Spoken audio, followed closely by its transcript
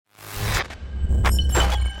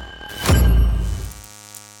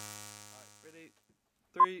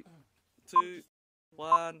2,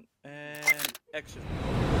 1, and action.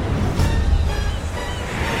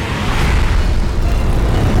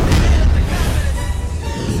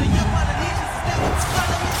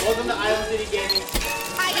 Welcome to Island City Gaming.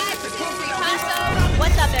 Hi guys, this is Rihanna.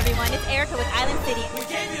 What's up everyone? It's Erica with Island City.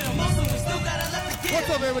 What's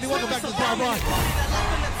up everybody? Welcome back to the Bar Bar.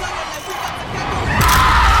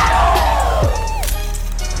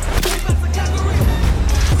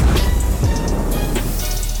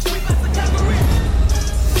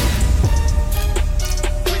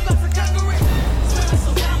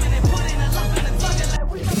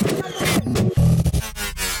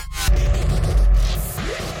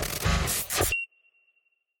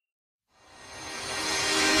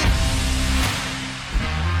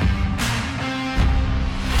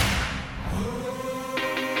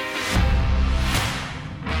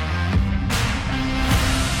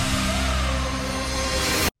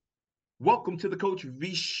 Welcome to the Coach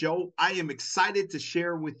V Show. I am excited to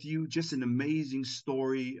share with you just an amazing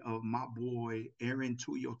story of my boy, Aaron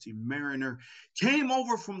Tuioti-Mariner. Came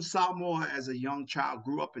over from Samoa as a young child,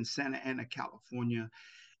 grew up in Santa Ana, California,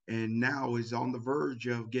 and now is on the verge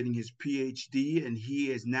of getting his PhD, and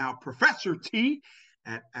he is now Professor T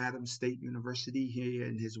at Adams State University. He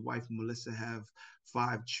and his wife, Melissa, have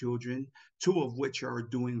 5 children, 2 of which are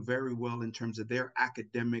doing very well in terms of their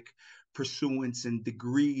academic pursuance and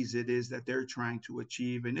degrees it is that they're trying to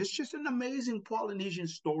achieve. And it's just an amazing Polynesian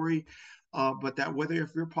story, but that whether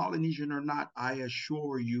if you're Polynesian or not, I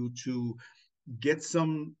assure you to get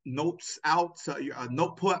some notes out, a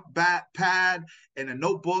notebook pad and a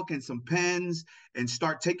notebook and some pens, and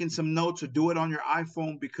start taking some notes, or do it on your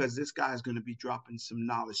iPhone, because this guy is going to be dropping some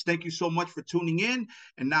knowledge. Thank you so much for tuning in.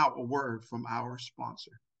 And now a word from our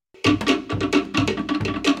sponsor.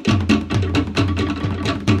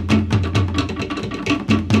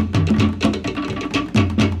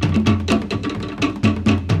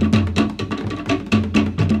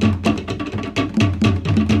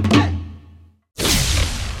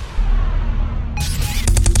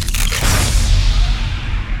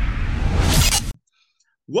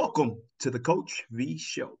 Welcome to the Coach V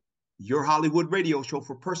Show, your Hollywood radio show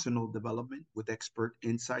for personal development with expert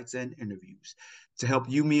insights and interviews to help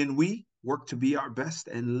you, me, and we work to be our best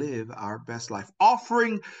and live our best life.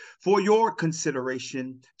 Offering for your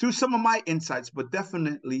consideration through some of my insights, but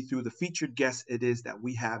definitely through the featured guests, it is that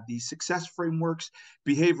we have these success frameworks,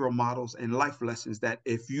 behavioral models, and life lessons that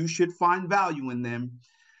if you should find value in them,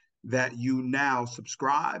 that you now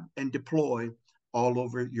subscribe and deploy all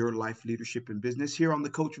over your life, leadership, and business. Here on the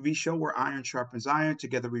Coach V Show, where iron sharpens iron,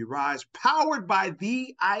 together we rise, powered by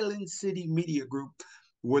the Island City Media Group,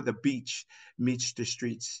 where the beach meets the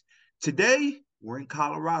streets. Today, we're in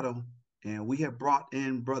Colorado, and we have brought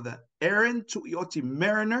in brother Aaron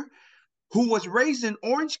Tuioti-Mariner, who was raised in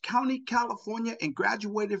Orange County, California, and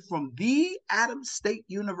graduated from the Adams State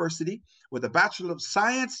University with a Bachelor of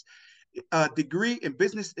Science degree in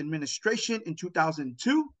Business Administration in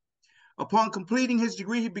 2002. Upon completing his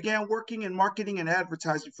degree, he began working in marketing and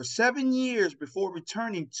advertising for 7 years before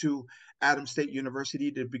returning to Adams State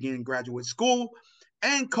University to begin graduate school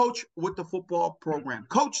and coach with the football program.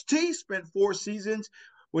 Coach T spent 4 seasons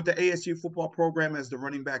with the ASU football program as the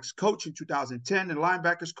running backs coach in 2010 and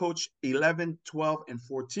linebackers coach 11, 12, and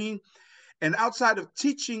 14. And outside of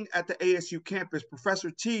teaching at the ASU campus,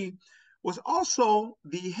 Professor T was also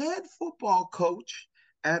the head football coach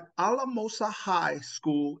at Alamosa High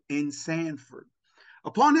School in Sanford.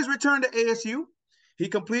 Upon his return to ASU, he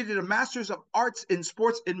completed a Master's of Arts in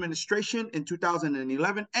Sports Administration in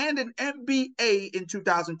 2011 and an MBA in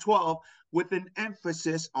 2012 with an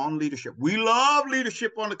emphasis on leadership. We love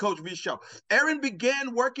leadership on the Coach V Show. Aaron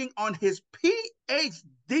began working on his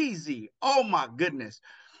PhD, oh my goodness,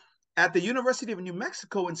 at the University of New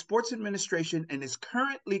Mexico in sports administration, and is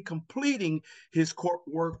currently completing his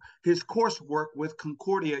coursework with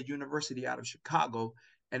Concordia University out of Chicago,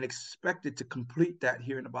 and expected to complete that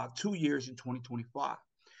here in about 2 years in 2025.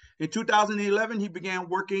 In 2011, he began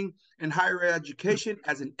working in higher education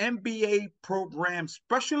as an MBA program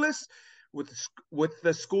specialist with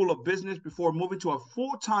the School of Business before moving to a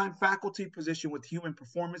full-time faculty position with Human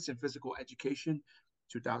Performance and Physical Education,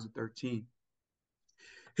 2013.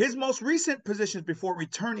 His most recent positions before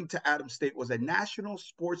returning to Adams State was a national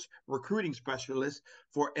sports recruiting specialist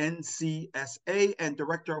for NCSA and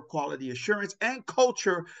director of quality assurance and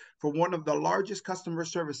culture for one of the largest customer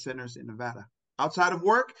service centers in Nevada. Outside of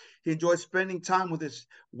work, he enjoys spending time with his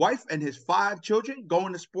wife and his 5 children,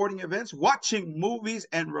 going to sporting events, watching movies,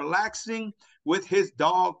 and relaxing with his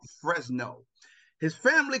dog, Fresno. His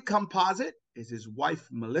family composite is his wife,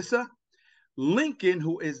 Melissa, Lincoln,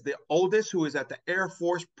 who is the oldest, who is at the Air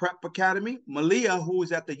Force Prep Academy, Malia, who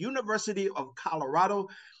is at the University of Colorado,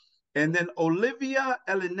 and then Olivia,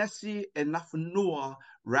 Elinesi, and Nafanua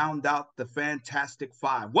round out the Fantastic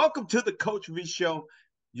Five. Welcome to the Coach V Show.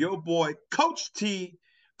 Your boy, Coach T,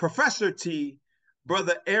 Professor T,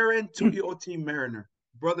 Brother Aaron Tuioti-Mariner.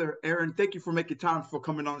 Brother Aaron, thank you for making time for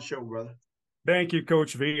coming on the show, brother. Thank you,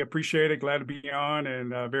 Coach V. Appreciate it. Glad to be on, and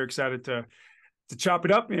very excited to chop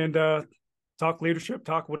it up and talk leadership,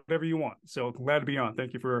 talk whatever you want. So glad to be on.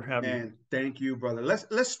 Thank you for having me. And thank you, brother.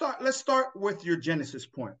 Let's start with your genesis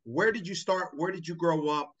point. Where did you start? Where did you grow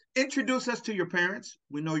up? Introduce us to your parents.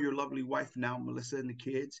 We know your lovely wife now, Melissa, and the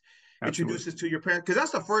kids. Absolutely. Introduce us to your parents, because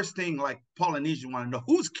that's the first thing like Polynesians want to know.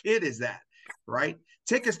 Whose kid is that, right?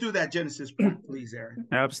 Take us through that genesis point, please, Aaron.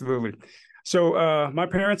 Absolutely. So my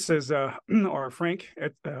parents are Frank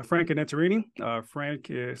and Eterini. Frank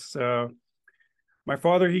is my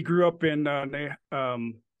father. He grew up in Baisa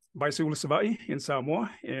Ulusavai in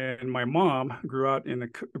Samoa, and my mom grew up in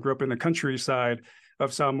the countryside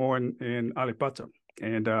of Samoa in Alipata.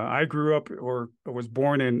 And I grew up or was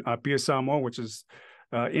born in Apia, Samoa, which is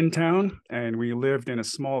in town, and we lived in a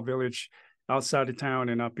small village outside of town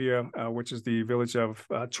in Apia, which is the village of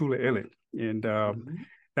Tulaele. And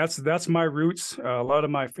that's my roots. A lot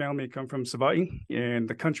of my family come from Savai'i and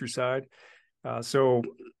the countryside. So,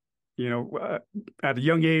 at a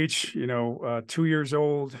young age, 2 years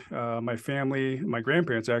old, my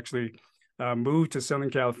grandparents actually moved to Southern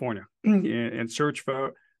California and searched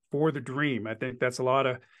for the dream. I think that's a lot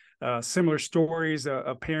of similar stories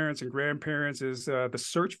of parents and grandparents is the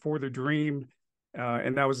search for the dream.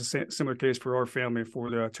 And that was a similar case for our family, for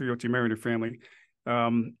the Tuioti-Mariner family.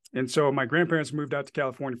 And so my grandparents moved out to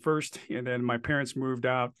California first, and then my parents moved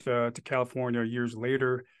out to California years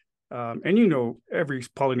later. And every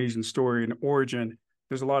Polynesian story and origin,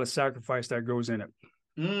 there's a lot of sacrifice that goes in it.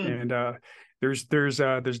 And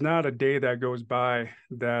there's not a day that goes by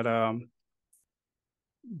that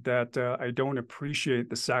I don't appreciate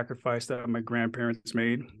the sacrifice that my grandparents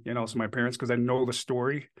made, and also my parents, because I know the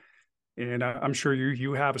story. And I'm sure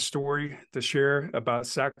you have a story to share about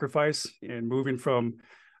sacrifice and moving from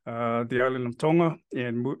the island of Tonga,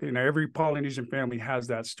 and every Polynesian family has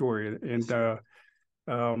that story. And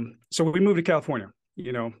so we moved to California,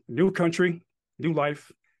 new country, new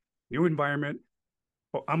life, new environment.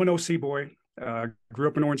 Well, I'm an OC boy. Grew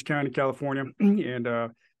up in Orange County, California, and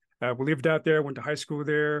we lived out there. Went to high school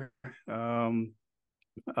there.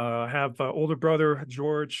 Have older brother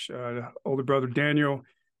George, older brother Daniel.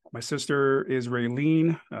 My sister is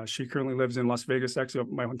Raylene. She currently lives in Las Vegas. Actually,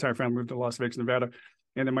 my entire family moved to Las Vegas, Nevada.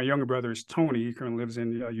 And then my younger brother is Tony. He currently lives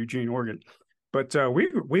in Eugene, Oregon. But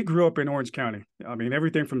we grew up in Orange County. I mean,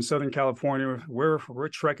 everything from Southern California, we're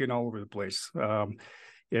trekking all over the place.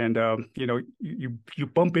 You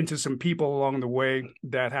bump into some people along the way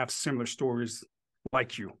that have similar stories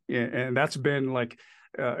like you. And that's been like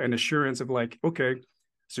an assurance of like, okay,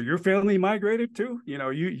 so your family migrated too.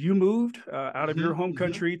 You moved out of your home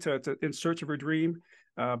country to in search of a dream.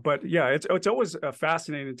 But yeah, it's always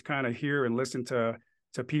fascinating to kind of hear and listen to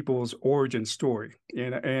people's origin story.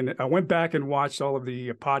 And I went back and watched all of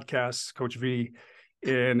the podcasts, Coach V,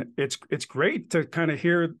 and it's great to kind of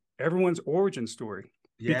hear everyone's origin story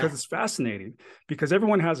because it's fascinating, because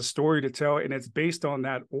everyone has a story to tell, and it's based on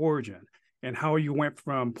that origin and how you went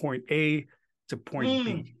from point A to point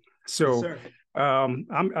B. So. Yes,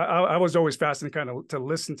 I was always fascinated kind of to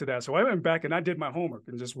listen to that. So I went back and I did my homework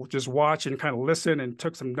and just watch and kind of listen and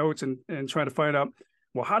took some notes and trying to find out,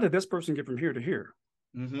 well, how did this person get from here to here?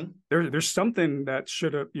 There's something that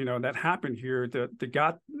should have, that happened here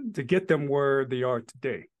to get them where they are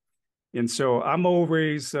today. And so I'm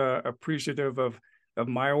always appreciative of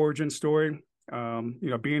my origin story.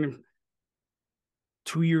 Being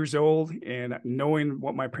 2 years old and knowing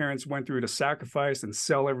what my parents went through to sacrifice and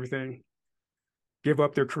sell everything, give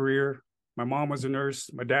up their career. My mom was a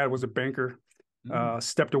nurse. My dad was a banker.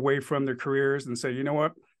 Stepped away from their careers and said, you know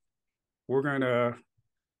what? We're going to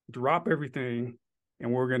drop everything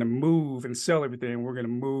and we're going to move and sell everything. We're going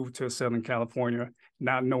to move to Southern California,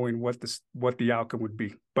 not knowing what the outcome would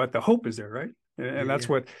be. But the hope is there, right? And that's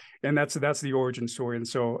the origin story. And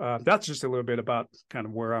so that's just a little bit about kind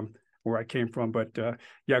of where I came from. But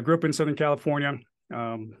I grew up in Southern California.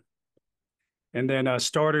 And then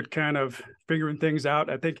started kind of figuring things out.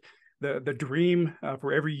 I think the dream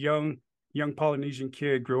for every young Polynesian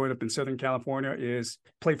kid growing up in Southern California is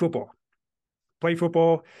play football. Play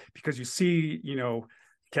football because you see,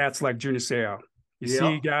 cats like Junior Seau. You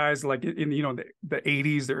see guys like in the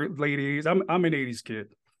 80s, the late 80s. I'm an 80s kid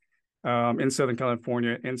in Southern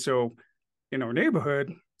California. And so in our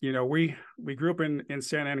neighborhood, we grew up in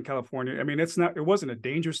Santa Ana, California. I mean, it wasn't a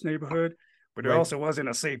dangerous neighborhood, but it also wasn't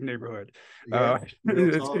a safe neighborhood. Yeah,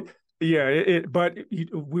 But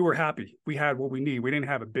we were happy. We had what we need. We didn't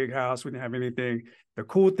have a big house. We didn't have anything. The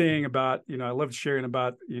cool thing about, I love sharing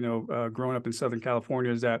about, growing up in Southern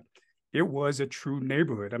California is that it was a true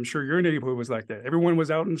neighborhood. I'm sure your neighborhood was like that. Everyone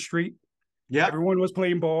was out in the street. Yeah. Everyone was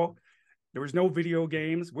playing ball. There was no video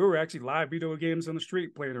games. We were actually live video games on the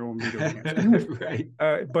street playing our own video games. Right.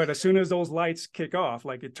 But as soon as those lights kick off,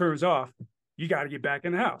 like it turns off, you got to get back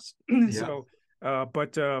in the house. So,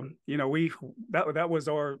 that was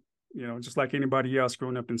our, just like anybody else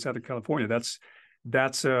growing up in Southern California,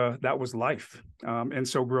 that was life. And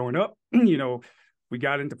so growing up, we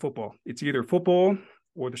got into football. It's either football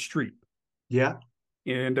or the street. Yeah.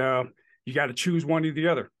 And you got to choose one or the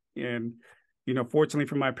other. And, fortunately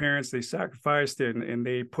for my parents, they sacrificed and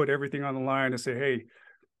they put everything on the line and say, hey,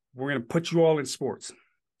 we're going to put you all in sports.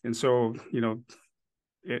 And so,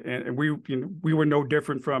 and we were no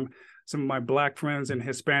different from some of my Black friends and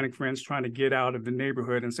Hispanic friends trying to get out of the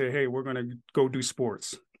neighborhood and say, hey, we're going to go do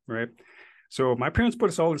sports. Right. So my parents put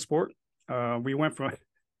us all in sport. We went from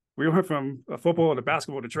football to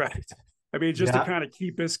basketball to track. I mean, just to kind of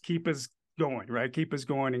keep us going, right? Keep us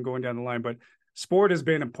going and going down the line. But sport has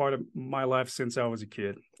been a part of my life since I was a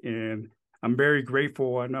kid. And I'm very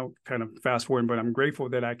grateful. I know kind of fast forwarding, but I'm grateful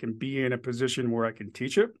that I can be in a position where I can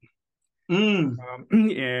teach it and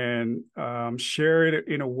share it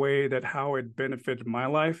in a way that how it benefited my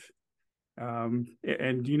life. And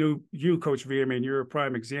you, Coach V, I mean, you're a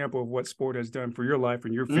prime example of what sport has done for your life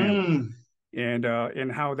and your family. And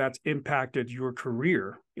how that's impacted your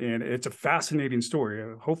career. And it's a fascinating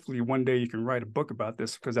story. Hopefully one day you can write a book about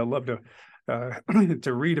this, because I love to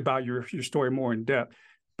to read about your story more in depth.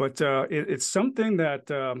 But it's something that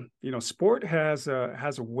sport has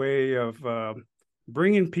a way of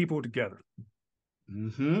bringing people together.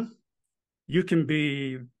 Mm-hmm. You can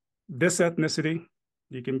be this ethnicity,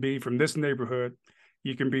 you can be from this neighborhood,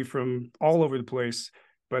 you can be from all over the place,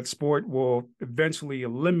 but sport will eventually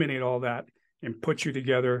eliminate all that and put you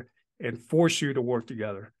together and force you to work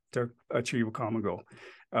together to achieve a common goal.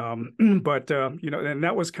 And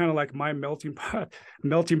that was kind of like my melting pot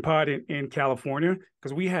in California,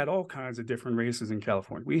 because we had all kinds of different races in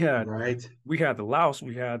California. We had the Laos,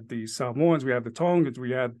 we had the Samoans, we had the Tongans,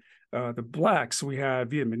 we had the Blacks, we had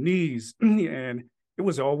Vietnamese, and it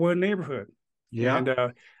was all one neighborhood. Yeah.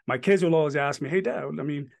 And my kids will always ask me, hey, Dad, I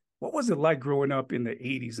mean, what was it like growing up in the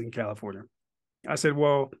 80s in California? I said,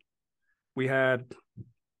 well, we had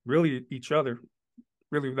really each other.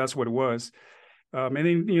 Really, that's what it was. And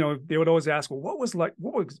then, they would always ask, well, what was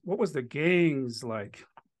the gangs like?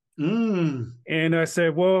 And I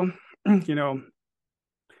said, well, the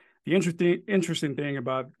interesting thing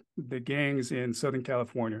about the gangs in Southern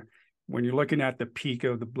California, when you're looking at the peak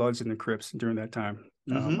of the Bloods and the Crips during that time,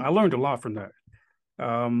 I learned a lot from that.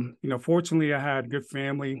 Fortunately, I had a good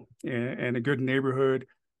family and a good neighborhood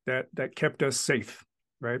that kept us safe,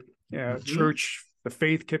 right? Church, the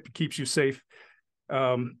faith keeps you safe.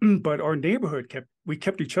 But our neighborhood we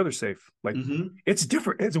kept each other safe. Like it's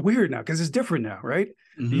different. It's weird now because it's different now, right?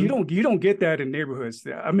 You don't get that in neighborhoods.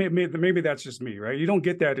 I mean, maybe that's just me, right? You don't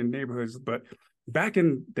get that in neighborhoods, but back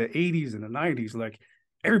in the 80s and the 90s, like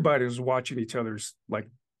everybody was watching each other's like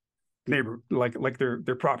neighbor, like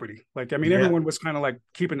their property. Like, I mean, everyone was kind of like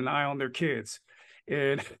keeping an eye on their kids.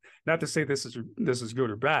 And not to say this is good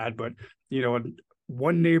or bad, but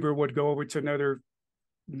one neighbor would go over to another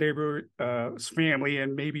neighbor's family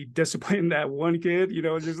and maybe discipline that one kid,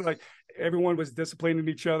 just like everyone was disciplining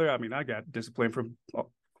each other. I mean, I got disciplined from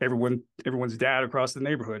everyone's dad across the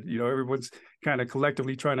neighborhood. Everyone's kind of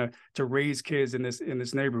collectively trying to raise kids in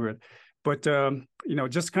this neighborhood. But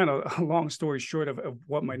just kind of a long story short of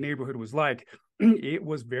what my neighborhood was like, it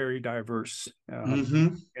was very diverse.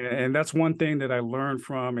 And that's one thing that I learned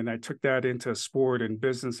from, and I took that into sport and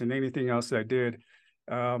business and anything else that I did.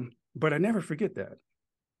 But I never forget that.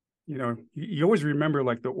 You always remember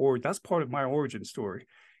like that's part of my origin story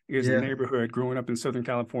is the neighborhood growing up in Southern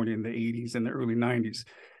California in the 80s and the early 90s,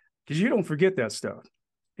 because you don't forget that stuff.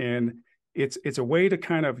 And it's a way to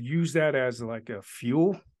kind of use that as like a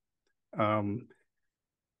fuel to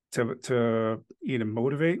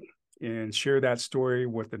motivate and share that story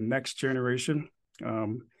with the next generation.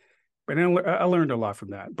 But I learned a lot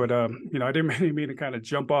from that. But I didn't really mean to kind of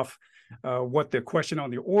jump off what the question on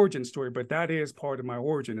the origin story, but that is part of my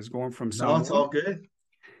origin, is going from No, it's all good.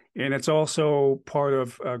 And it's also part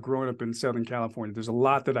of growing up in Southern California. There's a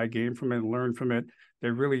lot that I gained from it and learned from it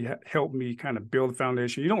that really helped me kind of build a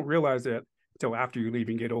foundation. You don't realize that until after you leave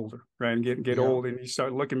and get older, right? And get old and you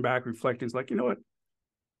start looking back, reflecting. It's like, you know what?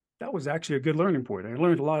 that was actually a good learning point. I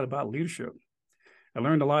learned a lot about leadership. I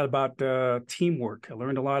learned a lot about teamwork. I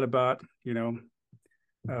learned a lot about,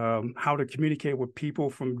 how to communicate with people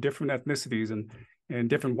from different ethnicities and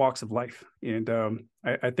different walks of life. And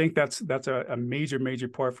I think that's a major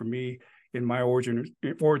part for me in my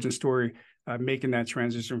origin story, making that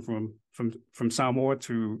transition from Samoa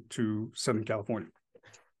to Southern California.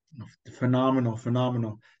 Phenomenal.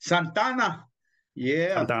 Santana.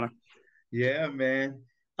 Yeah. Santana. Yeah, man.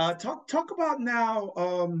 Talk about now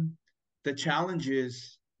the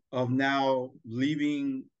challenges of now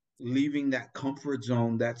leaving that comfort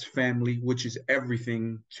zone that's family, which is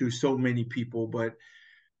everything to so many people, but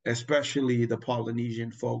especially the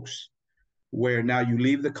Polynesian folks, where now you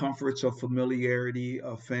leave the comforts of familiarity,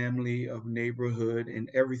 of family, of neighborhood, and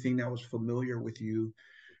everything that was familiar with you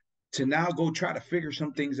to now go try to figure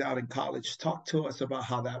some things out in college. Talk to us about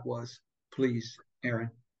how that was, please, Aaron.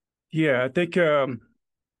 Yeah, I think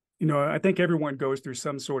I think everyone goes through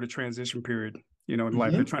some sort of transition period, in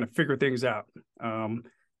life. They're trying to figure things out.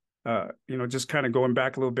 Just kind of going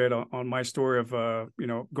back a little bit on my story of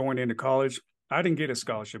going into college. I didn't get a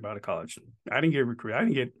scholarship out of college. I didn't get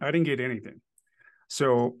recruited. I didn't get anything.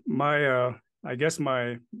 So my I guess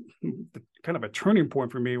my kind of a turning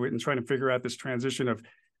point for me in trying to figure out this transition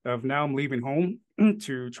of now I'm leaving home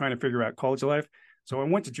to trying to figure out college life. So I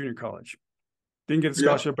went to junior college. Didn't get a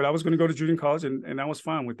scholarship, but I was going to go to junior college, and I was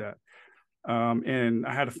fine with that. And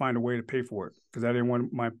I had to find a way to pay for it because I didn't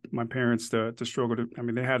want my parents to struggle to. I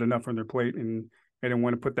mean, they had enough on their plate, and I didn't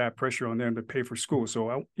want to put that pressure on them to pay for school.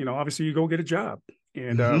 So obviously, you go get a job.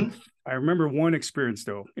 And I remember one experience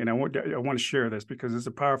though, and I want to share this because it's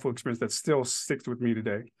a powerful experience that still sticks with me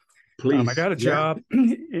today. Please, I got a job,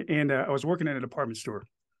 and I was working in a department store,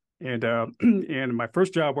 and my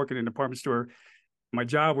first job working in a department store, my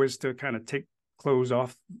job was to kind of take clothes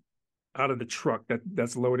out of the truck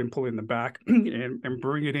that's loaded and pull it in the back and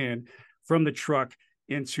bring it in from the truck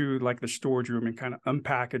into like the storage room and kind of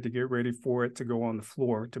unpack it to get ready for it to go on the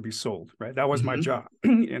floor to be sold. Right. That was my job.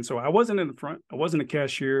 And so I wasn't in the front. I wasn't a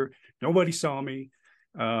cashier. Nobody saw me.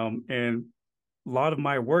 And a lot of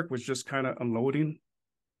my work was just kind of unloading,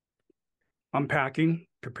 unpacking,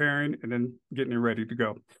 preparing, and then getting it ready to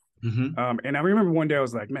go. And I remember one day I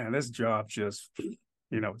was like, man, this job just,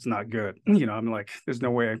 it's not good. I'm like, there's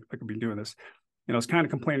no way I could be doing this. I was kind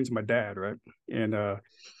of complaining to my dad, right? And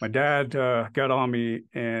my dad got on me,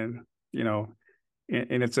 and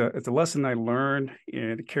it's a lesson I learned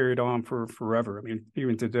and carried on for forever. I mean,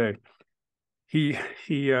 even today, he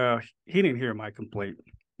didn't hear my complaint.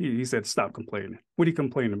 He said, "Stop complaining. What are you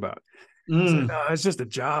complaining about?" I said, "No, it's just a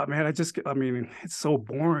job, man. It's so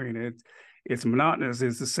boring. It's monotonous.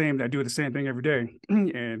 It's the same. I do the same thing every day."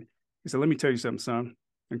 And he said, "Let me tell you something, son.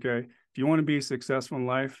 Okay, if you want to be successful in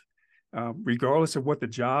life, regardless of what the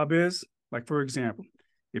job is, like for example,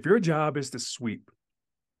 if your job is to sweep,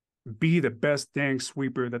 be the best dang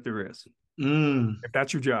sweeper that there is. If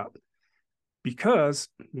that's your job, because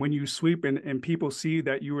when you sweep and people see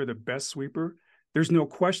that you are the best sweeper, there's no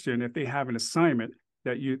question if they have an assignment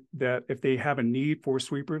that if they have a need for a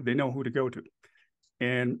sweeper, they know who to go to."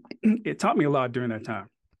 And it taught me a lot during that time,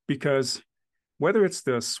 because whether it's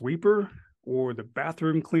the sweeper or the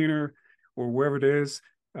bathroom cleaner or wherever it is,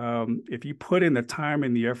 if you put in the time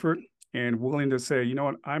and the effort and willing to say, you know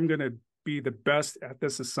what, I'm going to be the best at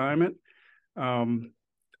this assignment, I'm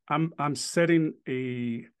setting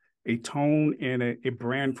a tone and a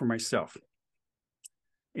brand for myself.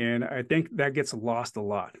 And I think that gets lost a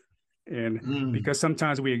lot. And because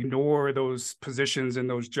sometimes we ignore those positions and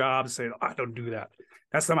those jobs, say, I don't do that.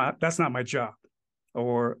 That's not my job,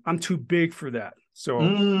 or I'm too big for that. So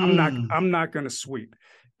I'm not going to sweep.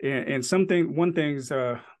 And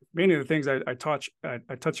many of the things I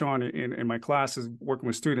touch on in my classes working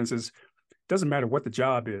with students is, it doesn't matter what the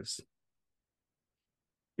job is.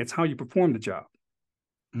 It's how you perform the job.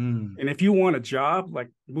 And if you want a job, like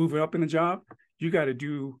moving up in the job, you got to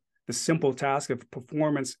do the simple task of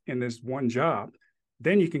performance in this one job.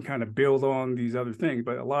 Then you can kind of build on these other things.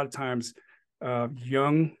 But a lot of times,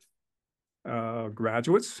 young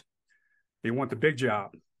graduates, they want the big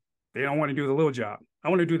job. They don't want to do the little job. I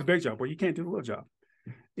want to do the big job. Well, you can't do the little job.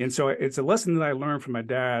 And so it's a lesson that I learned from my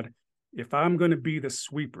dad. If I'm going to be the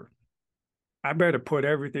sweeper, I better put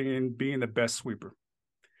everything in being the best sweeper.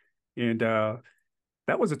 And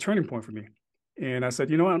that was a turning point for me. And I said,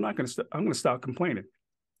 you know what? I'm going to stop complaining.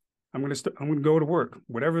 I'm going to go to work.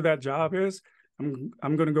 Whatever that job is, I'm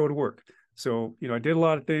going to go to work. So, I did a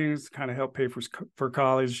lot of things to kind of help pay for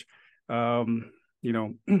college. Went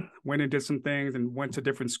and did some things and went to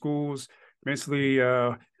different schools. Eventually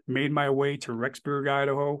made my way to Rexburg,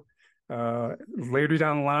 Idaho, later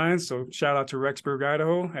down the line. So shout out to Rexburg,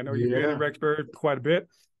 Idaho. I know you've been in Rexburg quite a bit.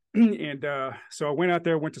 And so I went out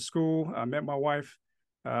there, went to school. I met my wife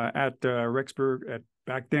at Rexburg.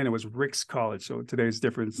 Back then, it was Rick's College. So today's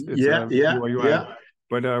different. It's BYU.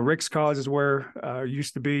 But Rick's College is where I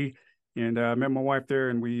used to be. And I met my wife there.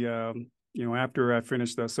 And we, after I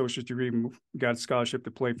finished the associate's degree, got a scholarship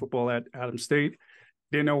to play football at Adams State.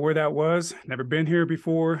 Didn't know where that was. Never been here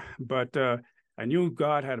before. But I knew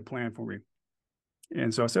God had a plan for me.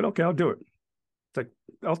 And so I said, okay, I'll do it. It's like,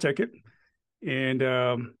 I'll take it. And,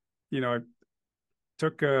 I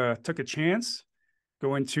took a chance,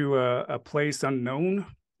 going to a place unknown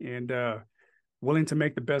and willing to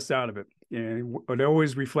make the best out of it. And it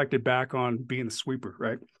always reflected back on being the sweeper,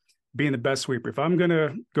 right? Being the best sweeper. If I'm going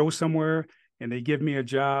to go somewhere and they give me a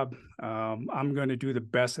job, I'm going to do the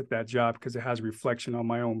best at that job because it has a reflection on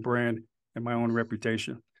my own brand and my own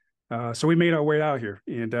reputation. So we made our way out here.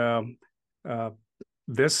 And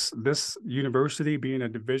this university, being a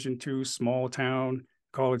Division II small town,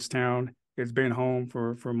 college town, it's been home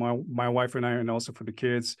for my wife and I, and also for the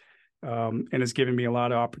kids. And it's given me a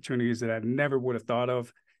lot of opportunities that I never would have thought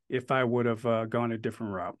of if I would have gone a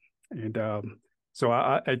different route. And so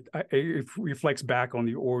it reflects back on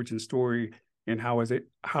the origin story and how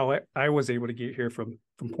I was able to get here from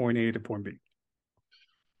point A to point B.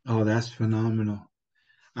 Oh, that's phenomenal.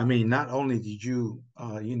 I mean, not only did you,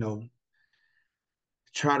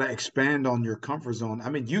 try to expand on your comfort zone. I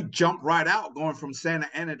mean, you jump right out going from Santa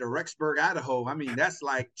Ana to Rexburg, Idaho. I mean, that's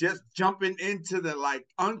like just jumping into the like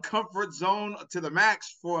uncomfort zone to the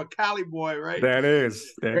max for a Cali boy, right? That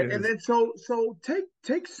is. And then so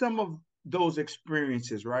take some of those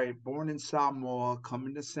experiences, right? Born in Samoa,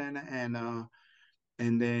 coming to Santa Ana,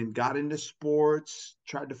 and then got into sports,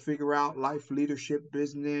 tried to figure out life, leadership,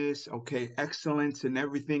 business, okay, excellence and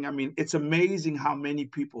everything. I mean, it's amazing how many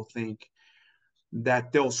people think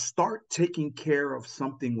that they'll start taking care of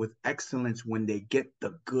something with excellence when they get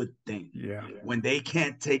the good thing. Yeah. When they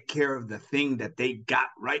can't take care of the thing that they got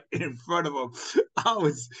right in front of them.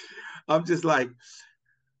 I'm just like,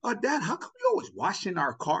 oh, Dad, how come you always washing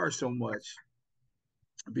our car so much?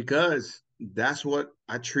 Because that's what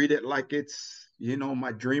I treat it like it's,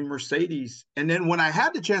 my dream Mercedes. And then when I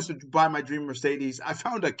had the chance to buy my dream Mercedes, I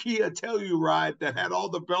found a Kia Telluride that had all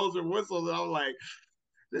the bells and whistles. And I was like,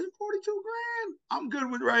 this is 42 grand. I'm good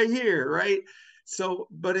with right here, right? So,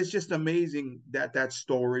 but it's just amazing that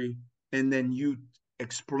story, and then you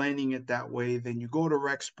explaining it that way. Then you go to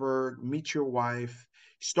Rexburg, meet your wife,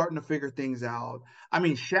 starting to figure things out. I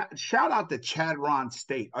mean, shout out to Chadron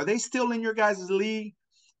State. Are they still in your guys' league?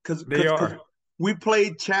 Because they are. We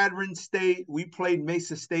played Chadron State. We played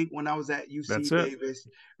Mesa State when I was at UC Davis,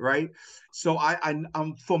 right? So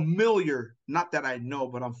I'm familiar, not that I know,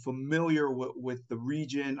 but I'm familiar with the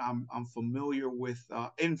region. I'm familiar with,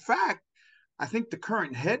 in fact, I think the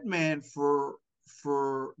current head man for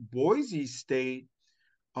Boise State,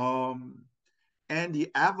 Andy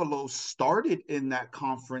Avalos, started in that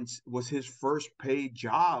conference, was his first paid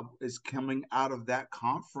job is coming out of that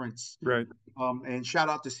conference. Right. And shout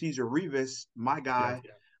out to Cesar Rivas, my guy,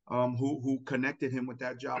 who connected him with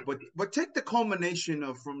that job. But take the culmination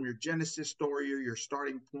of from your Genesis story or your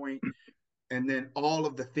starting point, and then all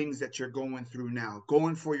of the things that you're going through now,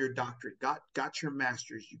 going for your doctorate, got your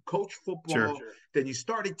master's, you coach football, then you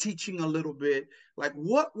started teaching a little bit. Like,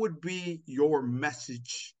 what would be your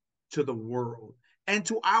message to the world and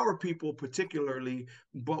to our people particularly,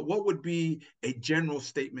 but what would be a general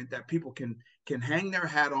statement that people can hang their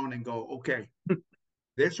hat on and go, okay,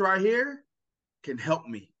 this right here can help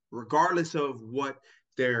me, regardless of what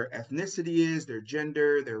their ethnicity is, their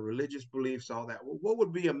gender, their religious beliefs, all that. What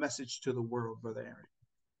would be a message to the world, Brother Aaron?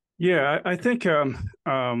 Yeah, I think,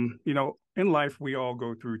 in life, we all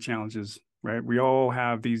go through challenges, right? We all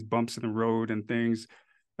have these bumps in the road and things.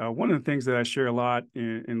 One of the things that I share a lot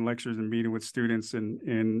in lectures and meeting with students,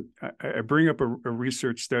 and I bring up a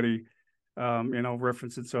research study, and I'll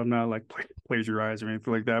reference it so I'm not like plagiarized or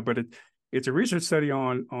anything like that, but it's a research study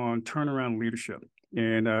on turnaround leadership,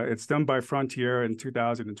 and it's done by Frontier in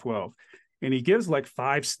 2012. And he gives like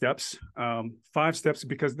 5 steps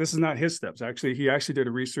because this is not his steps. Actually, he actually did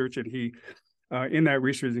a research, and he in that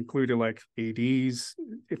research included like ADs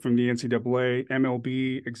from the NCAA,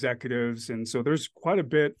 MLB executives, and so there's quite a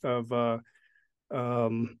bit of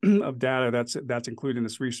data that's included in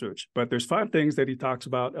this research. But there's 5 things that he talks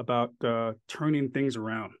about turning things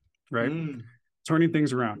around, right? Turning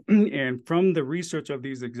things around, and from the research of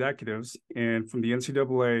these executives and from the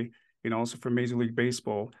NCAA and also from Major League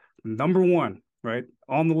Baseball, number 1, right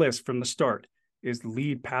on the list from the start is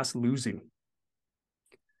lead past losing.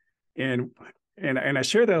 And and I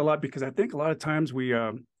share that a lot because I think a lot of times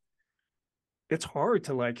it's hard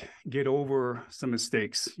to like get over some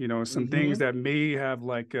mistakes, some things that may have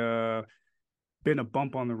like been a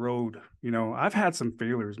bump on the road. I've had some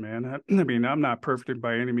failures, man. I mean, I'm not perfect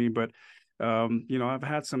by any means, but I've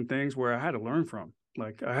had some things where I had to learn from.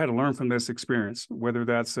 Like I had to learn from this experience, whether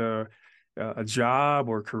that's a job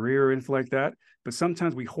or career or anything like that. But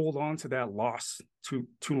sometimes we hold on to that loss too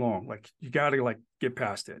long. Like you got to like get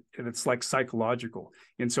past it, and it's like psychological.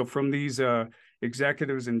 And so from these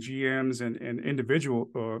executives and GMs and individual,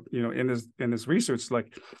 in this research,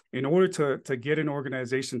 like in order to get an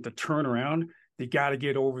organization to turn around, they got to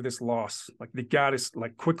get over this loss. Like they got to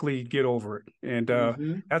like quickly get over it.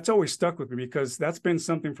 And that's always stuck with me because that's been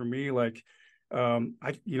something for me. Like,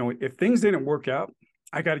 if things didn't work out,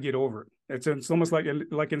 I got to get over it. It's almost like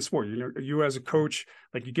in sport, you as a coach,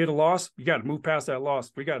 like you get a loss, you got to move past that loss.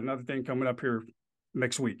 We got another thing coming up here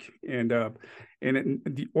next week. The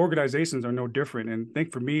organizations are no different. And I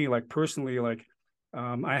think for me, like personally, like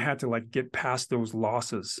I had to like get past those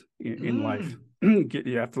losses in life.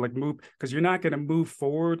 You have to like move because you're not going to move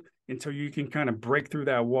forward until you can kind of break through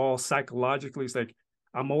that wall psychologically. It's like,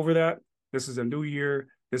 I'm over that. This is a new year.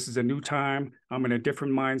 This is a new time. I'm in a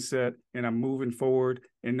different mindset and I'm moving forward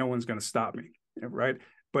and no one's going to stop me. Right.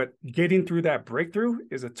 But getting through that breakthrough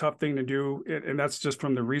is a tough thing to do. And that's just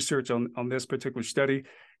from the research on this particular study.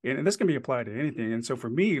 And this can be applied to anything. And so for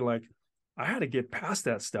me, like, I had to get past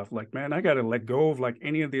that stuff. Like, man, I got to let go of like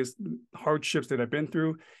any of these hardships that I've been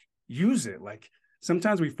through, use it. Like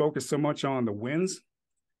sometimes we focus so much on the wins,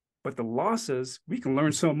 but the losses, we can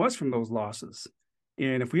learn so much from those losses.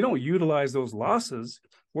 And if we don't utilize those losses,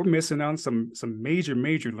 we're missing out on some major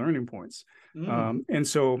learning points. And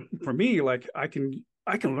so for me, like I can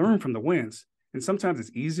learn from the wins. And sometimes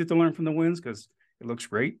it's easier to learn from the wins because it looks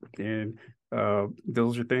great. And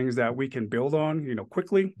those are things that we can build on,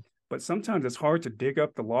 quickly. But sometimes it's hard to dig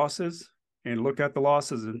up the losses and look at the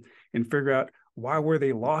losses and figure out why were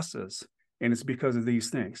they losses? And it's because of these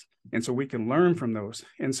things. And so we can learn from those.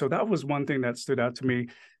 And so that was one thing that stood out to me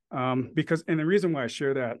because, and the reason why I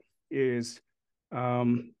share that is I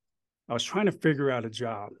was trying to figure out a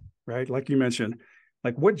job, right? Like you mentioned,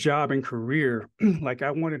 like what job and career, like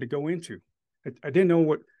I wanted to go into. I didn't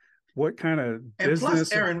know what kind of business. And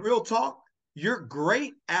plus, Aaron, real talk, you're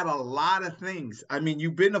great at a lot of things. I mean,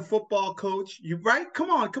 you've been a football coach, right? Come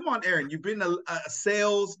on, Aaron. You've been a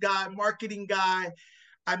sales guy, marketing guy.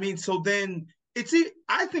 I mean, so then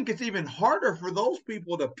I think it's even harder for those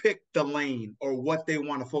people to pick the lane or what they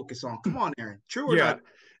want to focus on. Come on, Aaron. True or not?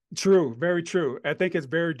 True, very true. I think it's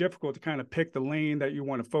very difficult to kind of pick the lane that you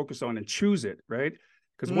want to focus on and choose it, right?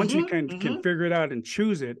 Because once you can figure it out and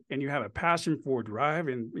choose it, and you have a passion for drive,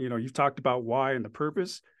 and you've talked about why and the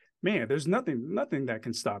purpose, man, there's nothing that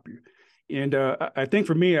can stop you. And I think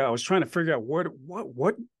for me, I was trying to figure out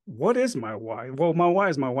what is my why. Well, my why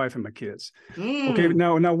is my wife and my kids. Okay,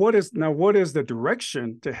 now what is the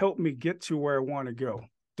direction to help me get to where I want to go?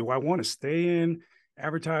 Do I want to stay in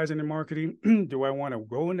advertising and marketing? Do I want to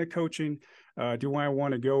go into coaching? Do I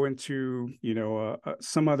want to go into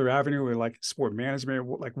some other avenue like sport management?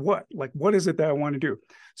 Like what is it that I want to do?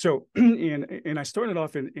 So and I started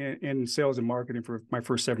off in sales and marketing for my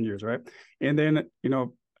first 7 years, right? And then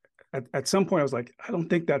at some point I was like, I don't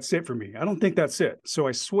think that's it for me. I don't think that's it. So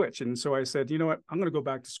I switched, and so I said, you know what, I'm going to go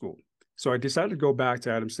back to school. So I decided to go back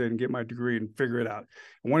to Adams State and get my degree and figure it out.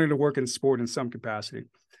 I wanted to work in sport in some capacity.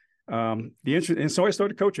 And so I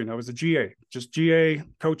started coaching. I was a GA, just GA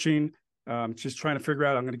coaching, just trying to figure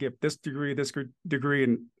out, I'm going to get this degree,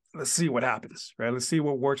 and let's see what happens, right? Let's see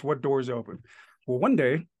what works, what doors open. Well, one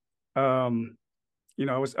day, I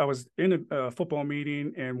was in a football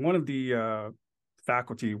meeting, and one of the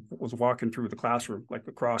faculty was walking through the classroom, like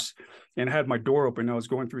across, and I had my door open. I was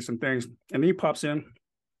going through some things, and he pops in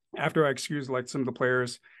after I excused like some of the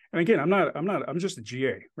players. And again, I'm just a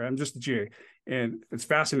GA, right? I'm just a GA. And it's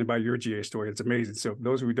fascinating by your GA story. It's amazing. So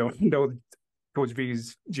those who don't know Coach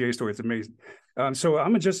V's GA story, it's amazing. So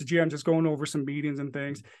I'm just a GA. I'm just going over some meetings and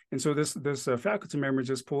things. And so this faculty member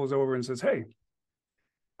just pulls over and says, hey,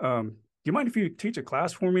 do you mind if you teach a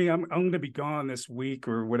class for me? I'm going to be gone this week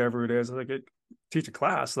or whatever it is. I was like, teach a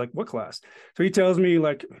class? Like what class? So he tells me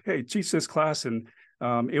like, hey, teach this class. And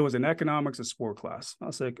it was an economics of sport class. I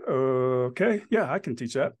was like, okay, yeah, I can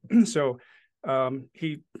teach that. So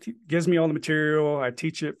he gives me all the material. I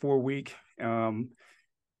teach it for a week.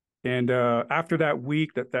 And after that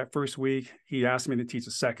week, that first week, he asked me to teach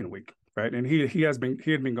the second week, right? And he had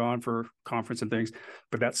been gone for conference and things.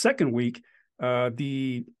 But that second week,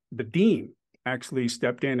 the dean actually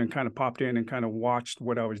stepped in and kind of popped in and kind of watched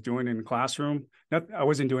what I was doing in the classroom. I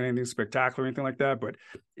wasn't doing anything spectacular or anything like that, but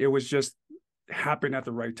it was just happened at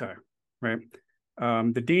the right time, right?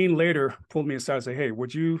 The dean later pulled me aside and said, "Hey,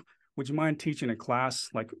 would you mind teaching a class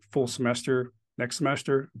like full semester next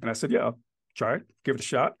semester?" And I said, "Yeah, I'll try it, give it a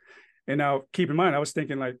shot." And now keep in mind, I was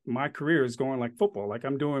thinking like my career is going like football, like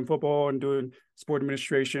I'm doing football and doing sport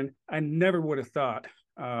administration. I never would have thought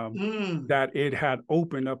that it had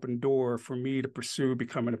opened up a door for me to pursue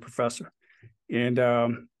becoming a professor. And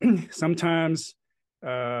sometimes,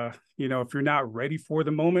 if you're not ready for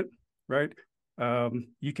the moment, right,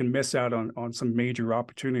 you can miss out on some major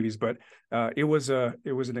opportunities. But it was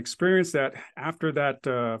an experience that after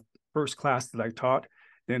that first class that I taught,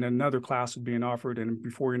 then another class was being offered, and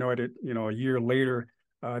before you know it, a year later,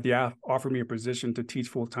 they offered me a position to teach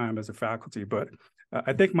full time as a faculty. But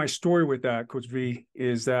I think my story with that, Coach V,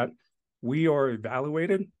 is that we are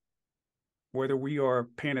evaluated whether we are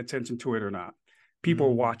paying attention to it or not.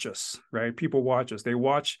 People watch us, right? People watch us. They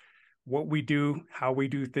watch what we do, how we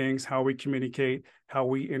do things, how we communicate, how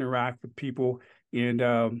we interact with people. And,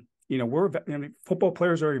 football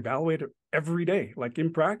players are evaluated every day, like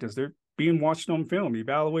in practice. They're being watched on film,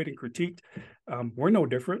 evaluated, critiqued. We're no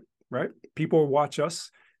different, right? People watch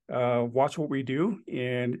us, watch what we do,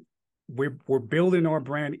 and we're building our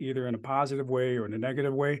brand either in a positive way or in a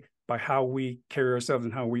negative way by how we carry ourselves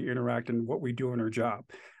and how we interact and what we do in our job,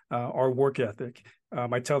 our work ethic.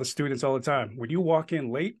 I tell the students all the time, when you walk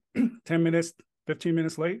in late, 10 minutes, 15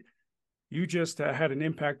 minutes late, you just had an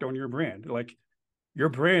impact on your brand. Like your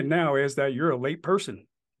brand now is that you're a late person,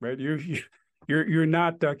 right? You're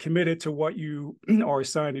not committed to what you are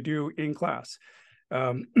assigned to do in class.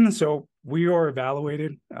 So we are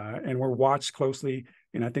evaluated and we're watched closely.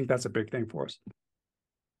 And I think that's a big thing for us.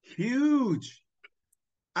 Huge.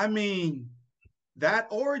 I mean, that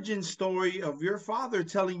origin story of your father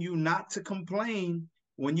telling you not to complain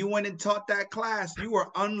when you went and taught that class, you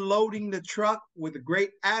were unloading the truck with a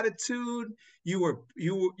great attitude. You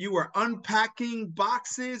were unpacking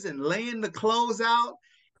boxes and laying the clothes out.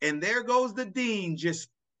 And there goes the dean just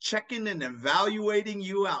checking and evaluating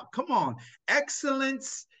you out. Come on.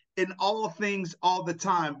 Excellence in all things all the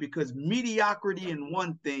time, because mediocrity in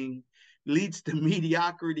one thing leads to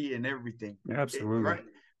mediocrity in everything. Absolutely.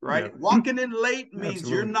 Right. Yeah. Walking in late means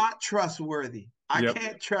you're not trustworthy. I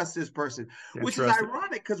can't trust this person, which is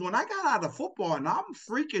ironic because when I got out of football, and I'm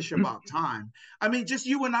freakish about time. I mean, just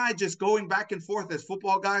you and I just going back and forth as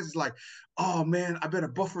football guys is like, oh man, I better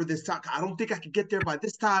buffer this time. I don't think I can get there by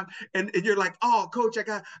this time. And you're like, oh, coach, I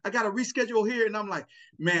got to reschedule here. And I'm like,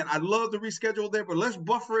 man, I'd love to reschedule there, but let's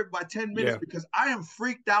buffer it by 10 minutes because I am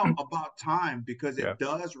freaked out about time because it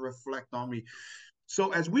does reflect on me.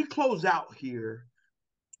 So as we close out here,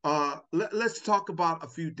 let's talk about a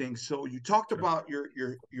few things. So you talked about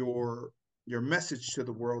your message to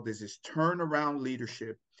the world is this turnaround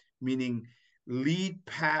leadership, meaning lead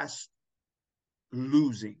past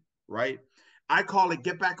losing, right? I call it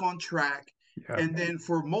get back on track. Yeah. And then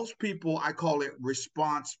for most people, I call it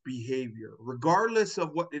response behavior. Regardless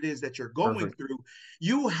of what it is that you're going through,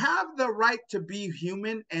 you have the right to be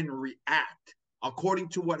human and react according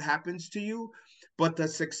to what happens to you. But the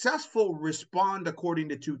successful respond according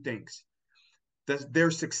to two things: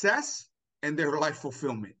 their success and their life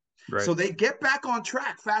fulfillment. Right. So they get back on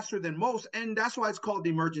track faster than most. And that's why it's called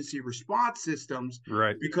emergency response systems.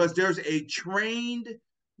 Right. Because there's a trained,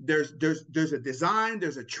 there's a design,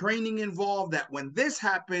 there's a training involved that when this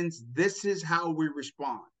happens, this is how we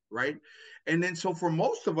respond. Right. And then so for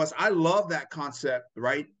most of us, I love that concept,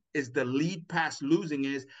 right? Is the lead past losing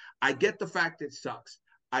is I get the fact it sucks.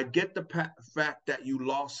 I get the fact that you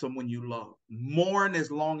lost someone you love. Mourn as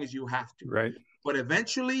long as you have to. Right. But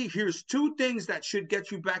eventually, here's two things that should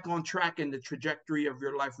get you back on track in the trajectory of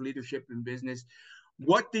your life, leadership, and business.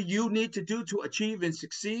 What do you need to do to achieve and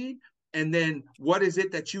succeed? And then what is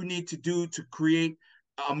it that you need to do to create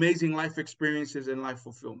amazing life experiences and life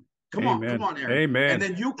fulfillment? Come on, Aaron. Amen. And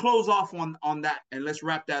then you close off on that, and let's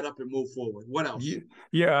wrap that up and move forward. What else?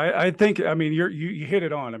 Yeah, I think, I mean, you hit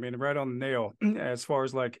it on. I mean, right on the nail. As far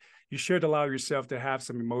as like, you should allow yourself to have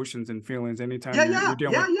some emotions and feelings anytime you're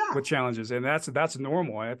dealing with challenges, and that's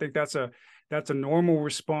normal. I think that's a normal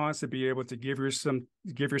response to be able to give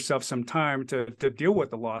yourself some time to deal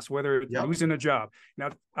with the loss, whether it's losing a job.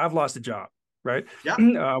 Now, I've lost a job. Right.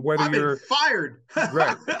 Yeah. Whether you're fired.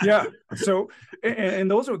 Right. Yeah. So,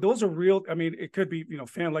 and those are real. I mean, it could be,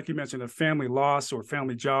 family, like you mentioned, a family loss or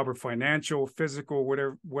family job or financial, physical,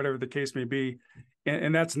 whatever the case may be.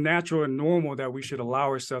 And that's natural and normal that we should allow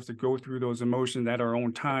ourselves to go through those emotions at our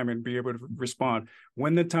own time and be able to respond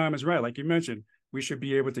when the time is right. Like you mentioned, we should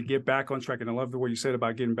be able to get back on track. And I love the way you said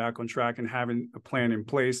about getting back on track and having a plan in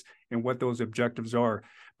place and what those objectives are.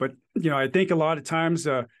 But I think a lot of times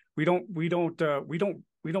we don't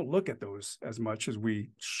look at those as much as we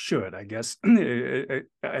should, I guess.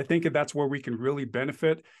 I think that's where we can really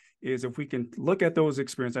benefit, is if we can look at those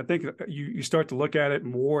experiences. I think you start to look at it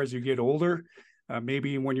more as you get older.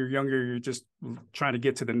 Maybe when you're younger, you're just trying to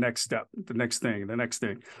get to the next step, the next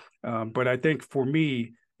thing. But I think for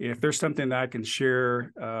me, if there's something that I can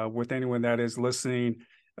share with anyone that is listening,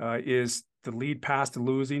 is to lead past the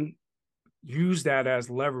losing. Use that as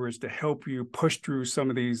leverage to help you push through some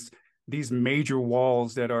of these major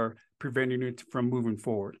walls that are preventing you from moving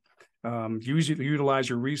forward. Utilize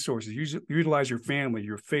your resources, utilize your family,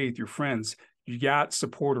 your faith, your friends. You got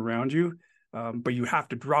support around you, but you have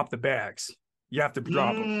to drop the bags. You have to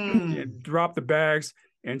drop them, drop the bags,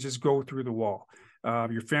 and just go through the wall.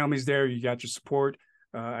 Your family's there. You got your support.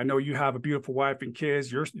 I know you have a beautiful wife and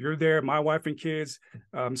kids. You're there, my wife and kids.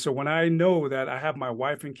 So when I know that I have my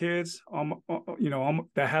wife and kids,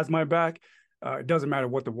 that has my back, it doesn't matter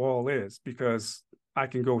what the wall is, because I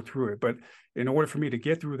can go through it. But in order for me to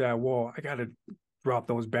get through that wall, I got to drop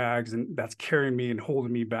those bags, and that's carrying me and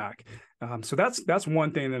holding me back. So that's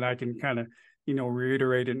one thing that I can kind of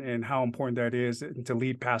reiterate, and how important that is, and to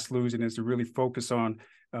lead past losing is to really focus on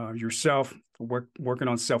yourself, working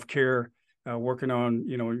on self-care, working on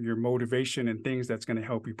your motivation and things that's going to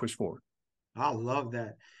help you push forward. I love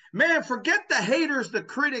that. Man, forget the haters, the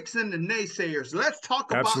critics, and the naysayers. Let's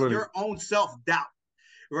talk about your own self-doubt,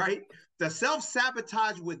 right? The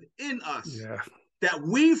self-sabotage within us. Yeah. That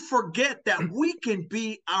we forget that we can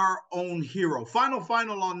be our own hero. Final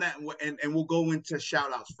on that, and we'll go into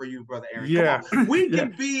shout-outs for you, Brother Aaron. Yeah. Come on. We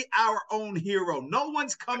can be our own hero. No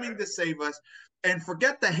one's coming to save us. And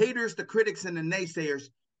forget the haters, the critics, and the naysayers.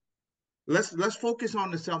 Let's focus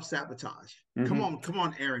on the self-sabotage. Mm-hmm. Come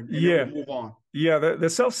on, Aaron. And yeah. then we'll move on. Yeah, the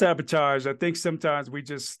self-sabotage, I think sometimes we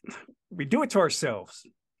do it to ourselves.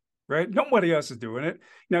 Right? Nobody else is doing it.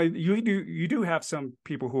 Now you do have some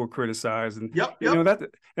people who are criticized, and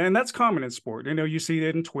and that's common in sport. You see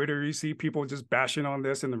it in Twitter. You see people just bashing on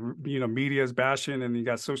this, and the media is bashing, and you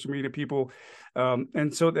got social media people,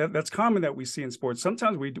 and so that's common that we see in sports.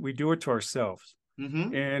 Sometimes we do it to ourselves,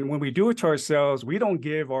 and when we do it to ourselves, we don't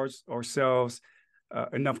give ourselves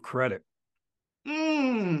enough credit.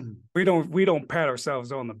 We don't pat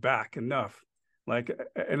ourselves on the back enough.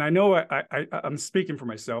 And I know I'm speaking for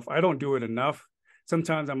myself. I don't do it enough.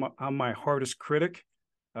 Sometimes I'm my hardest critic,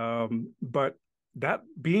 but that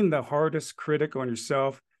being the hardest critic on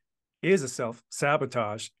yourself is a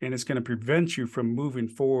self-sabotage, and it's going to prevent you from moving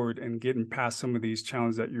forward and getting past some of these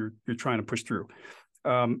challenges that you're trying to push through.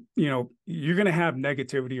 You're going to have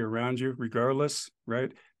negativity around you regardless,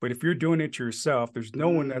 right? But if you're doing it to yourself, there's no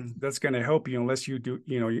one that's going to help you unless you do,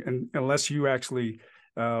 unless you actually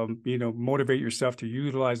motivate yourself to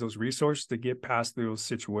utilize those resources to get past those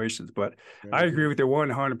situations. But I agree with you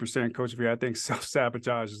 100%, Coach V. I think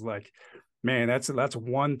self-sabotage is man, that's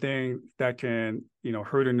one thing that can,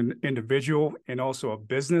 hurt an individual and also a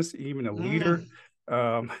business, even a leader.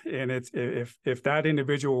 And it's if that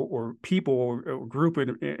individual or people or group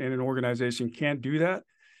in an organization can't do that,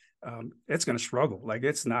 it's going to struggle.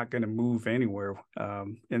 It's not going to move anywhere.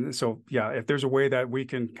 And so, if there's a way that we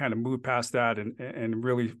can kind of move past that and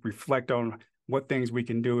really reflect on what things we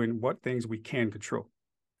can do and what things we can control.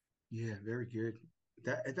 Yeah, very good.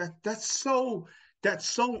 That's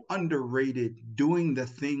so underrated, doing the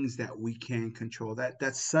things that we can control.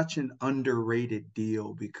 That's such an underrated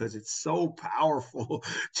deal, because it's so powerful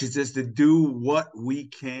to do what we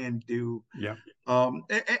can do. Yeah.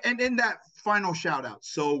 And in that final shout out.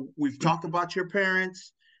 So we've talked about your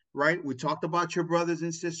parents, right? We talked about your brothers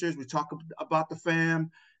and sisters. We talked about the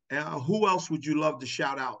fam. Who else would you love to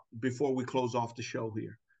shout out before we close off the show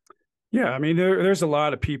here? Yeah, I mean, there's a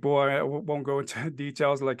lot of people. I won't go into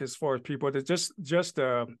details as far as people. There's just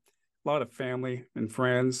a lot of family and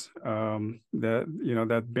friends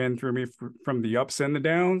that been through me from the ups and the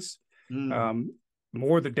downs.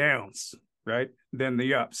 More the downs, right, than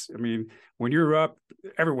the ups. I mean, when you're up,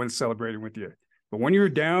 everyone's celebrating with you. But when you're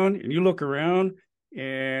down and you look around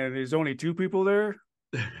and there's only two people there,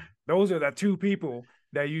 those are the two people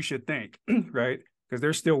that you should thank, right? Because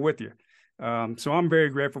they're still with you. So I'm very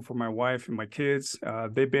grateful for my wife and my kids.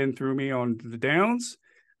 They've been through me on the downs,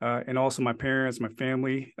 and also my parents, my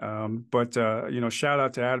family. But shout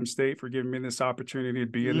out to Adam State for giving me this opportunity to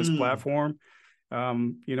be in this platform.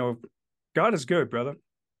 God is good, brother.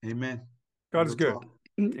 Amen. God is good.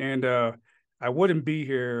 And I wouldn't be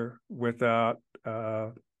here without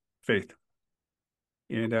faith.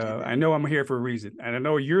 And I know I'm here for a reason, and I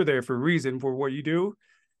know you're there for a reason for what you do,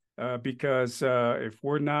 because if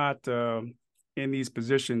we're not in these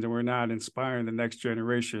positions and we're not inspiring the next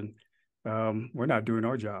generation, we're not doing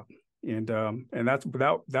our job. And that's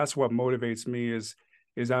what motivates me is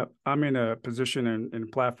that I'm in a position and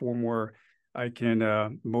a platform where I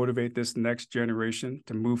can motivate this next generation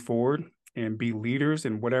to move forward and be leaders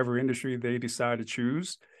in whatever industry they decide to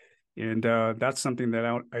choose. And that's something that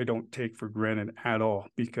I don't take for granted at all,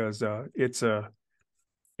 because it's a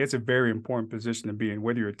very important position to be in,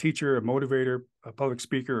 whether you're a teacher, a motivator, a public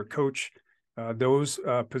speaker, a coach. Those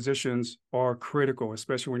positions are critical,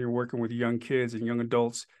 especially when you're working with young kids and young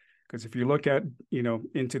adults. Because if you look at,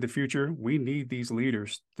 into the future, we need these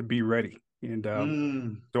leaders to be ready. And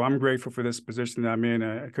so I'm grateful for this position that I'm in.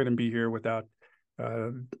 I couldn't be here without,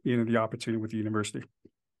 the opportunity with the university.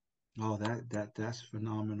 Oh, that's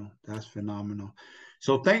phenomenal. That's phenomenal.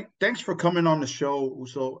 So thanks for coming on the show.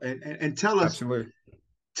 So and tell us, Absolutely.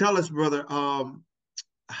 Tell us, brother,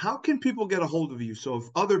 how can people get a hold of you? So if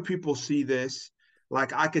other people see this,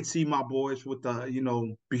 like I could see my boys with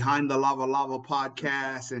the, Behind the Lava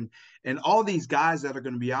podcast and all these guys that are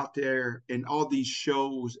going to be out there and all these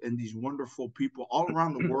shows and these wonderful people all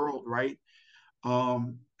around the world, right?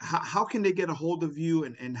 How can they get a hold of you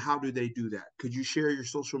and how do they do that? Could you share your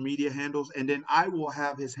social media handles? And then I will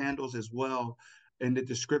have his handles as well in the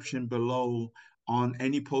description below on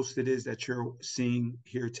any post it is that you're seeing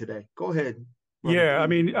here today. Go ahead. Brother, Yeah, I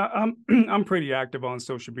please. mean, I'm pretty active on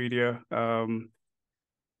social media.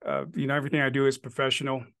 Everything I do is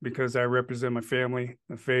professional because I represent my family,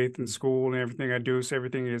 my faith, and school, and everything I do. So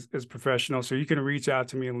everything is professional. So you can reach out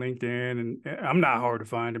to me on LinkedIn, and I'm not hard to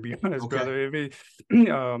find, to be honest, Okay. brother.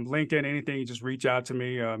 LinkedIn, anything, you just reach out to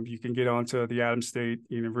me. You can get onto the Adams State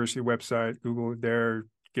University website, Google it there,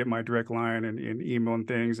 get my direct line and email and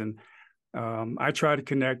things. And I try to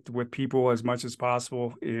connect with people as much as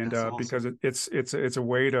possible, and That's awesome. because it's a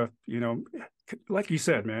way to, like you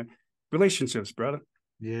said, man, relationships, brother.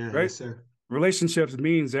 Yeah, Right? yes, sir. Relationships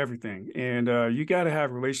means everything, and you got to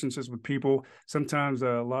have relationships with people. Sometimes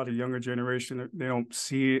a lot of younger generation, they don't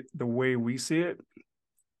see it the way we see it.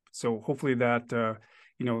 So hopefully that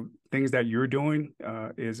things that you're doing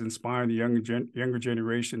is inspiring the younger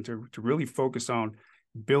generation to really focus on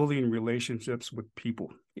building relationships with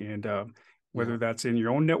people, and whether that's in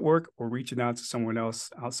your own network or reaching out to someone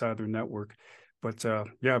else outside their network. But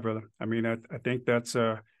yeah, brother, I mean, I think that's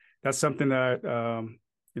something that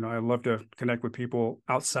I love to connect with people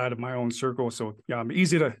outside of my own circle. So yeah, I'm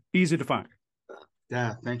easy to find.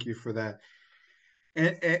 Yeah, thank you for that.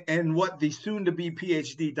 And what the soon-to-be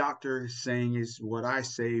PhD doctor is saying is what I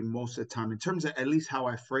say most of the time, in terms of at least how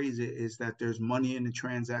I phrase it, is that there's money in the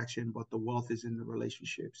transaction, but the wealth is in the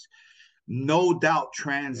relationships. No doubt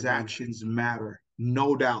transactions matter.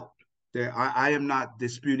 No doubt. I am not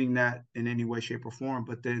disputing that in any way, shape, or form,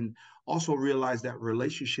 but then also realize that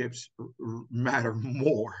relationships matter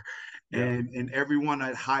more. Yeah. And everyone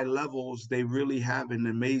at high levels, they really have an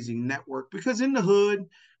amazing network because in the hood,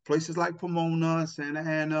 places like Pomona, Santa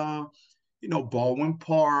Ana, Baldwin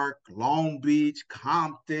Park, Long Beach,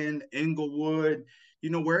 Compton, Inglewood,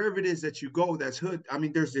 wherever it is that you go, that's hood. I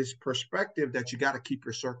mean, there's this perspective that you got to keep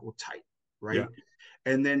your circle tight, right? Yeah.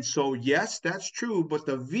 And then, so yes, that's true. But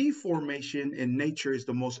the V formation in nature is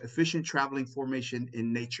the most efficient traveling formation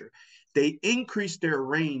in nature. They increase their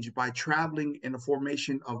range by traveling in a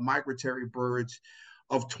formation of migratory birds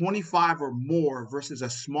of 25 or more versus a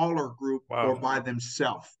smaller group or by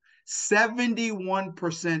themselves.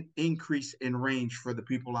 71% increase in range for the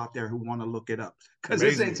people out there who want to look it up, because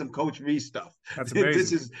this ain't some Coach V stuff. That's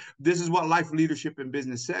amazing. This is what life, leadership, and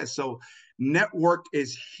business says. So network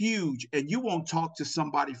is huge, and you won't talk to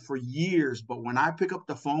somebody for years, but when I pick up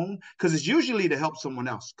the phone, because it's usually to help someone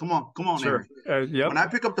else. Come on, Sure. Aaron. Yep. When I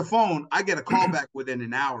pick up the phone, I get a call back within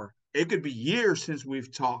an hour. It could be years since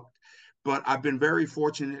we've talked, but I've been very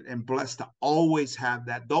fortunate and blessed to always have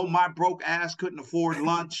that. Though my broke ass couldn't afford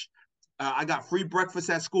lunch, I got free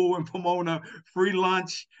breakfast at school in Pomona, free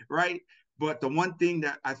lunch, right? But the one thing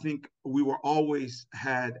that I think we were always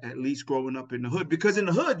had, at least growing up in the hood, because in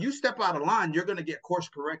the hood, you step out of line, you're going to get course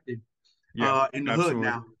corrected in the hood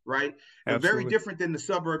now, right? Very different than the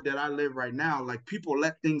suburb that I live right now. Like, people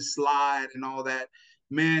let things slide and all that.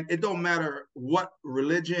 Man, it don't matter what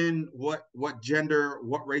religion, what gender,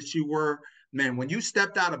 what race you were. Man, when you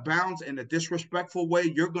stepped out of bounds in a disrespectful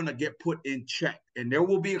way, you're going to get put in check, and there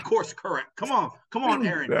will be a course correct. Come on,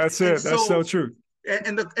 Aaron. That's it. That's so true.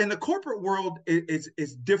 And the corporate world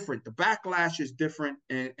is different. The backlash is different,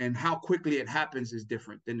 and how quickly it happens is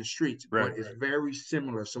different than the streets, but it's very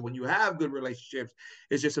similar. So when you have good relationships,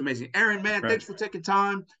 it's just amazing. Aaron, man, thanks for taking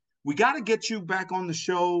time. We got to get you back on the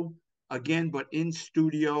show again, but in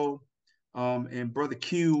studio. And brother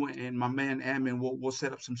Q and my man Amin, we'll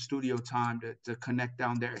set up some studio time to connect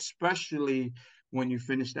down there, especially when you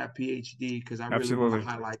finish that PhD, because I really want to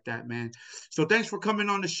highlight that, man. So thanks for coming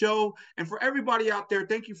on the show. And for everybody out there,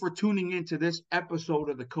 thank you for tuning into this episode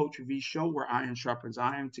of the Coach V Show, where iron sharpens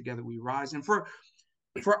iron. Together we rise. And for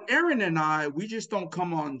Aaron and I, we just don't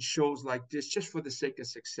come on shows like this just for the sake of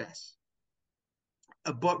success,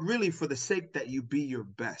 but really for the sake that you be your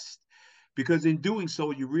best. Because in doing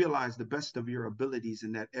so, you realize the best of your abilities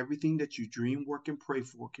and that everything that you dream, work, and pray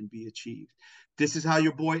for can be achieved. This is how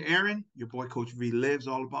your boy Aaron, your boy Coach V, lives,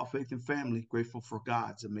 all about faith and family, grateful for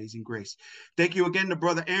God's amazing grace. Thank you again to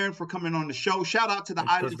brother Aaron for coming on the show. Shout out to the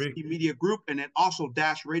Island City Media Group and then also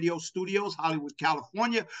Dash Radio Studios, Hollywood,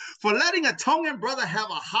 California, for letting a Tongan brother have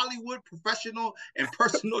a Hollywood professional and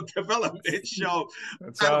personal development show.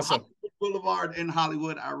 That's awesome. Boulevard in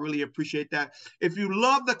Hollywood. I really appreciate that. If you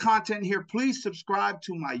love the content here, please subscribe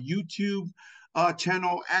to my YouTube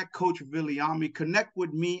channel at Coach Viliami. Connect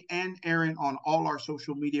with me and Aaron on all our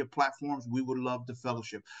social media platforms. We would love the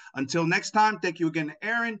fellowship. Until next time, thank you again to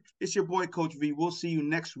Aaron. It's your boy, Coach V. We'll see you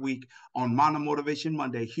next week on Mana Motivation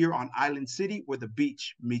Monday here on Island City, where the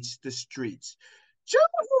beach meets the streets.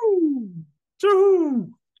 Choo-hoo!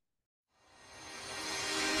 Choo-hoo!